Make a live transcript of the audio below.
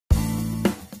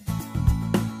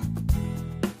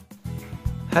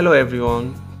Hello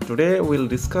everyone, today we'll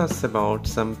discuss about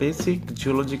some basic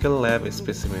zoological lab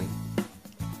specimen.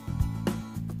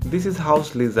 This is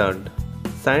house lizard.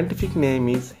 Scientific name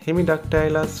is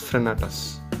Hemidactylus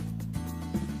frenatus.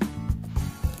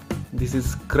 This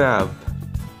is crab.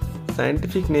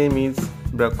 Scientific name is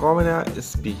Brachypelma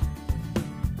sp.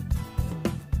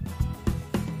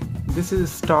 This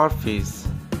is starfish.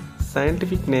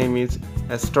 Scientific name is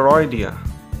Asteroidea.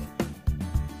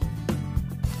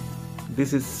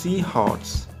 This is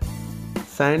seahorse.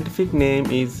 Scientific name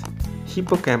is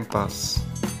Hippocampus.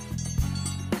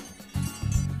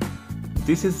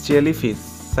 This is jellyfish.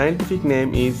 Scientific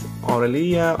name is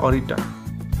Aurelia aurita.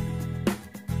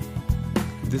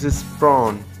 This is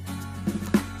prawn.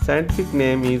 Scientific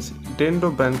name is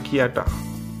Dendrobranchiata.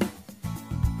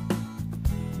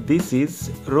 This is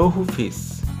Rohu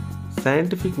Fish.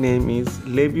 Scientific name is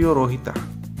Labiorohita.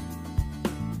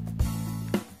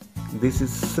 This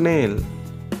is snail.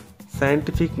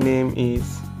 Scientific name is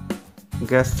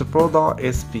Gastropoda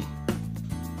sp.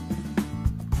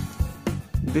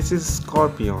 This is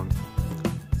scorpion.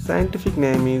 Scientific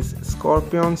name is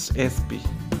Scorpions sp.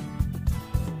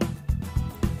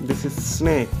 This is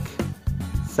snake.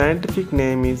 Scientific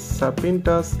name is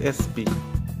Serpentus sp.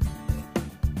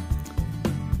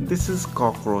 This is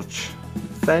cockroach.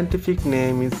 Scientific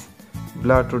name is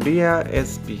Blattodea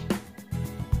sp.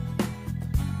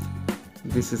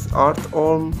 This is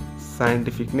earthworm.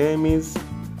 Scientific name is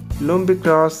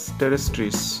Lumbicrus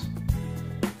terrestris.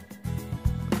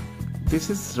 This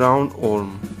is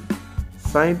roundworm.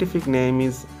 Scientific name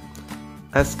is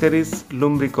Ascaris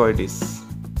lumbricoides.